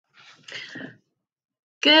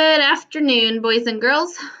Good afternoon, boys and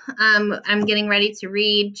girls. I'm getting ready to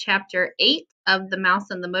read chapter 8 of The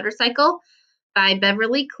Mouse and the Motorcycle by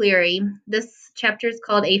Beverly Cleary. This chapter is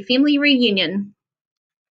called A Family Reunion.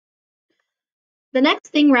 The next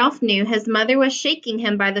thing Ralph knew, his mother was shaking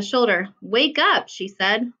him by the shoulder. "Wake up," she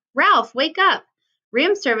said. "Ralph, wake up.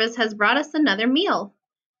 Room service has brought us another meal."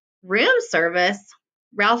 Room service?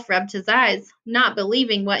 Ralph rubbed his eyes, not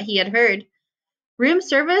believing what he had heard. Room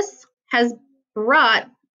service has brought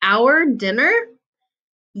our dinner?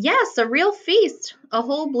 "Yes, a real feast. A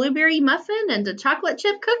whole blueberry muffin and a chocolate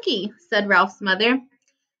chip cookie," said Ralph's mother.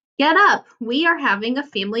 "Get up. We are having a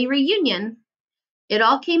family reunion." It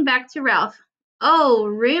all came back to Ralph. "Oh,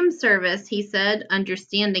 room service," he said,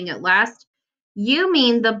 understanding at last. "You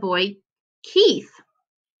mean the boy Keith.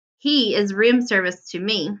 He is room service to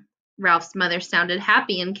me." Ralph's mother sounded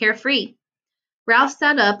happy and carefree. Ralph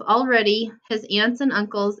sat up. Already his aunts and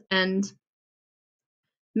uncles and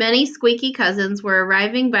many squeaky cousins were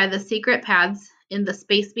arriving by the secret paths in the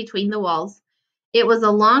space between the walls. It was a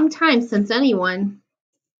long time since anyone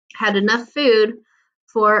had enough food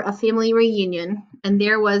for a family reunion, and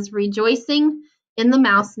there was rejoicing in the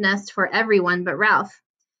mouse nest for everyone but Ralph.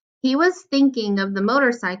 He was thinking of the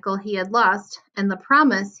motorcycle he had lost and the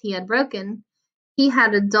promise he had broken. He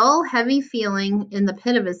had a dull, heavy feeling in the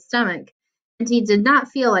pit of his stomach, and he did not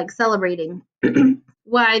feel like celebrating.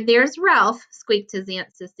 "Why, there's Ralph," squeaked his Aunt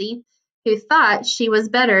Sissy, who thought she was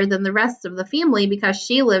better than the rest of the family because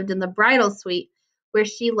she lived in the bridal suite, where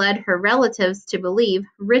she led her relatives to believe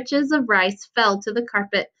riches of rice fell to the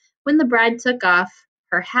carpet when the bride took off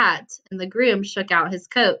her hat and the groom shook out his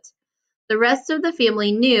coat. The rest of the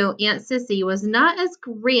family knew Aunt Sissy was not as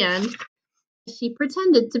grand as she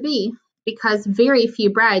pretended to be, because very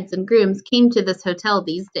few brides and grooms came to this hotel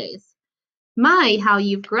these days. "My, how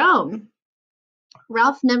you've grown!"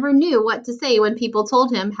 Ralph never knew what to say when people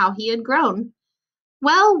told him how he had grown.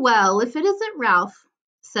 "Well, well, if it isn't Ralph,"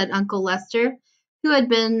 said Uncle Lester, who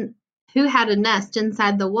had a nest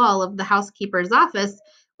inside the wall of the housekeeper's office,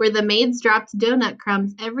 where the maids dropped doughnut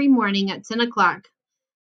crumbs every morning at 10 o'clock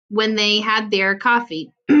when they had their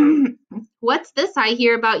coffee. "What's this I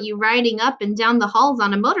hear about you riding up and down the halls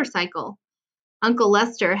on a motorcycle?" Uncle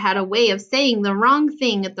Lester had a way of saying the wrong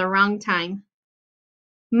thing at the wrong time.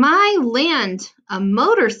 "My land, a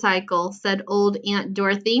motorcycle," said old Aunt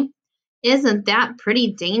Dorothy. "Isn't that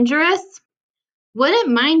pretty dangerous?" "Wouldn't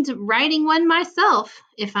mind riding one myself,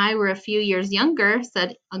 if I were a few years younger,"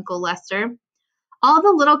 said Uncle Lester. All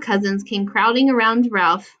the little cousins came crowding around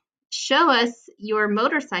Ralph. "Show us your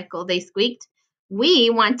motorcycle," they squeaked. "We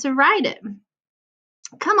want to ride it."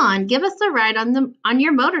 "Come on, give us a ride on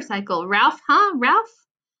your motorcycle, Ralph, huh, Ralph?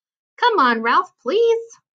 Come on, Ralph,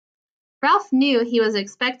 please." Ralph knew he was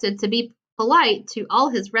expected to be polite to all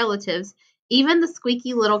his relatives, even the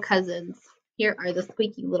squeaky little cousins. Here are the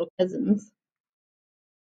squeaky little cousins.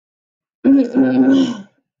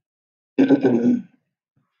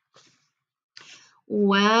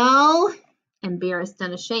 "Well," embarrassed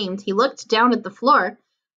and ashamed, he looked down at the floor.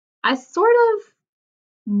 "I sort of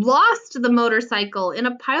lost the motorcycle in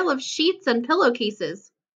a pile of sheets and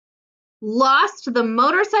pillowcases." "Lost the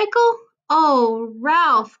motorcycle? Oh,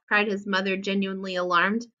 Ralph," cried his mother, genuinely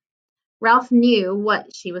alarmed. Ralph knew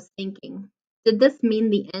what she was thinking. Did this mean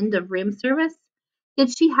the end of room service?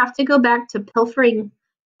 Did she have to go back to pilfering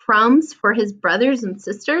crumbs for his brothers and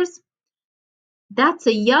sisters? "That's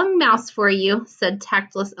a young mouse for you," said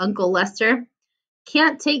tactless Uncle Lester.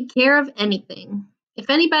 "Can't take care of anything. If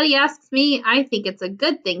anybody asks me, I think it's a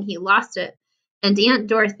good thing he lost it." And Aunt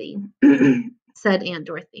Dorothy, said Aunt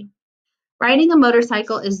Dorothy, "riding a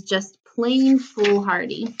motorcycle is just plain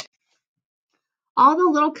foolhardy." All the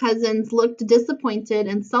little cousins looked disappointed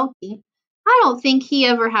and sulky. "I don't think he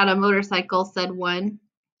ever had a motorcycle," said one.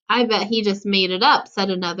 "I bet he just made it up," said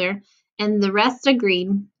another, and the rest agreed.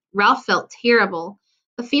 Ralph felt terrible.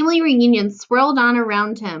 The family reunion swirled on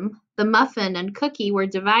around him. The muffin and cookie were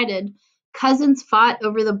divided. Cousins fought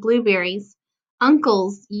over the blueberries.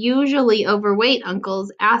 Uncles, usually overweight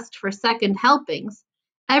uncles, asked for second helpings.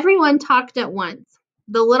 Everyone talked at once.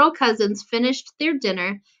 The little cousins finished their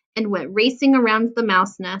dinner and went racing around the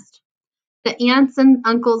mouse nest. The aunts and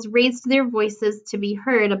uncles raised their voices to be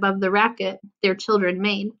heard above the racket their children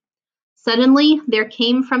made. Suddenly, there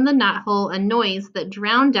came from the knothole a noise that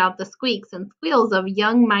drowned out the squeaks and squeals of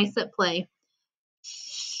young mice at play.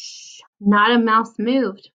 Shh! Not a mouse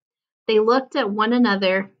moved. They looked at one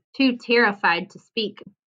another, too terrified to speak.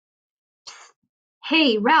 "Psst!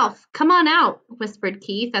 Hey, Ralph, come on out," whispered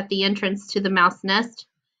Keith at the entrance to the mouse nest.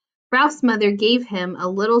 Ralph's mother gave him a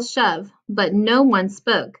little shove, but no one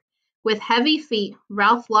spoke. With heavy feet,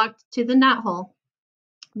 Ralph walked to the knothole,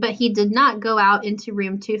 but he did not go out into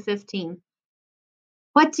room 215.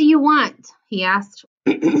 What do you want? He asked.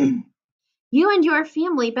 You and your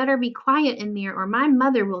family better be quiet in there or my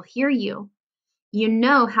mother will hear you. You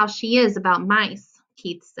know how she is about mice,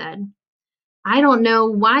 Keith said. I don't know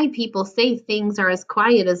why people say things are as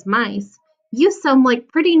quiet as mice. You sound like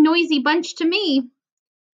a pretty noisy bunch to me.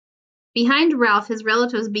 Behind Ralph, his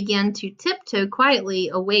relatives began to tiptoe quietly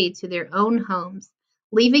away to their own homes,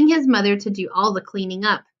 leaving his mother to do all the cleaning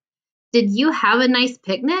up. Did you have a nice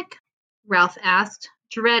picnic? Ralph asked,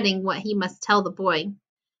 dreading what he must tell the boy.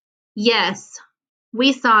 Yes,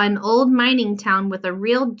 we saw an old mining town with a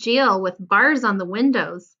real jail with bars on the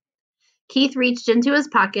windows. Keith reached into his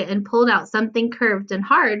pocket and pulled out something curved and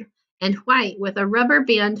hard and white with a rubber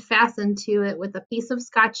band fastened to it with a piece of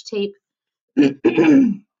Scotch tape.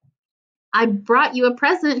 I brought you a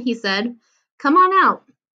present, he said. Come on out.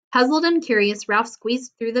 Puzzled and curious, Ralph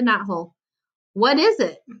squeezed through the knothole. What is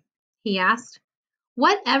it? He asked.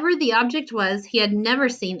 Whatever the object was, he had never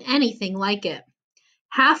seen anything like it.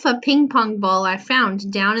 Half a ping-pong ball I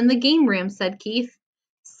found down in the game room, said Keith.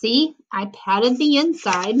 See, I padded the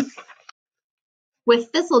inside with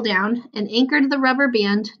thistledown and anchored the rubber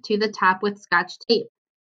band to the top with Scotch tape.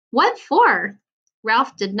 What for?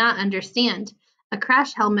 Ralph did not understand. A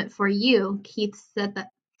crash helmet for you, Keith said that.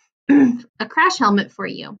 A crash helmet for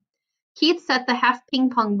you. Keith set the half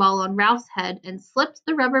ping-pong ball on Ralph's head and slipped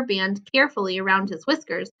the rubber band carefully around his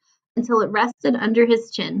whiskers until it rested under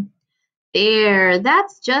his chin. There,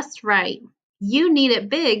 that's just right. You need it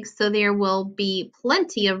big so there will be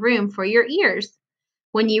plenty of room for your ears.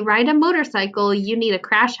 When you ride a motorcycle, you need a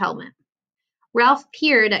crash helmet. Ralph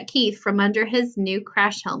peered at Keith from under his new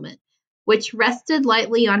crash helmet, which rested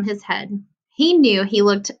lightly on his head. He knew he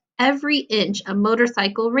looked every inch a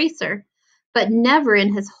motorcycle racer, but never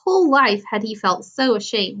in his whole life had he felt so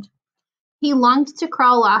ashamed. He longed to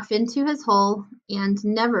crawl off into his hole and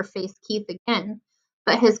never face Keith again,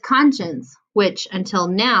 but his conscience, which until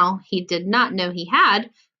now he did not know he had,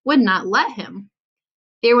 would not let him.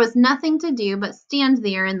 There was nothing to do but stand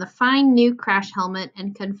there in the fine new crash helmet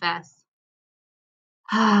and confess.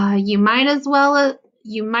 You might as well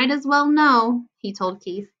know, he told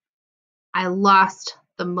Keith. I lost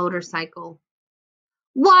the motorcycle.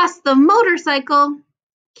 Lost the motorcycle?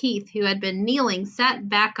 Keith, who had been kneeling, sat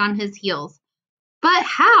back on his heels. But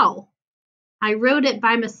how? I rode it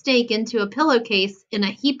by mistake into a pillowcase in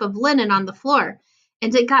a heap of linen on the floor,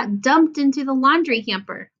 and it got dumped into the laundry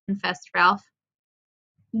hamper, confessed Ralph.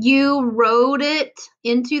 You rode it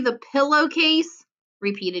into the pillowcase?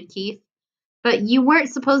 Repeated Keith. But you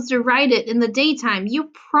weren't supposed to ride it in the daytime.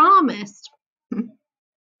 You promised.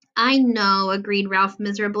 I know, agreed Ralph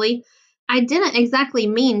miserably. I didn't exactly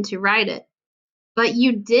mean to ride it. But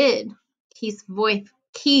you did. Keith's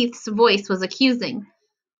voice was accusing.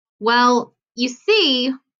 Well, you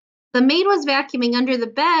see, the maid was vacuuming under the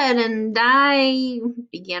bed and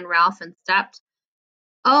began Ralph and stopped.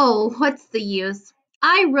 Oh, what's the use?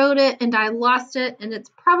 I wrote it and I lost it and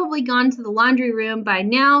it's probably gone to the laundry room by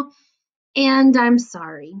now, and I'm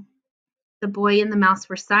sorry. The boy and the mouse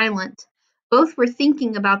were silent. Both were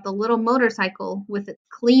thinking about the little motorcycle with its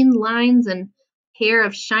clean lines and pair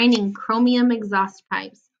of shining chromium exhaust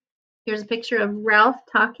pipes. Here's a picture of Ralph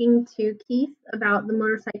talking to Keith about the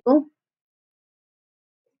motorcycle.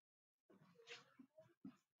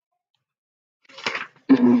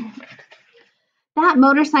 That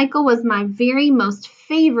motorcycle was my very most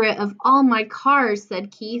favorite of all my cars,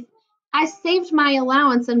 said Keith. I saved my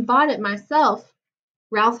allowance and bought it myself.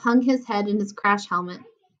 Ralph hung his head in his crash helmet.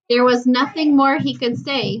 There was nothing more he could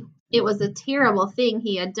say. It was a terrible thing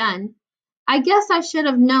he had done. I guess I should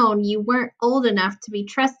have known you weren't old enough to be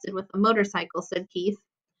trusted with a motorcycle, said Keith.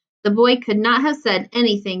 The boy could not have said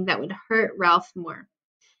anything that would hurt Ralph more.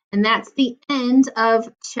 And that's the end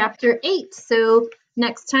of chapter 8. So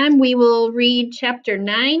next time we will read chapter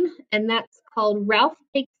 9, and that's called Ralph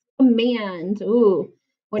Takes Command. Ooh,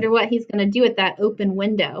 wonder what he's going to do with that open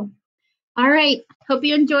window. All right, hope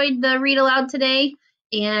you enjoyed the read aloud today,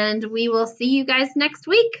 and we will see you guys next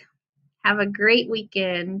week. Have a great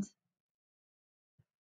weekend.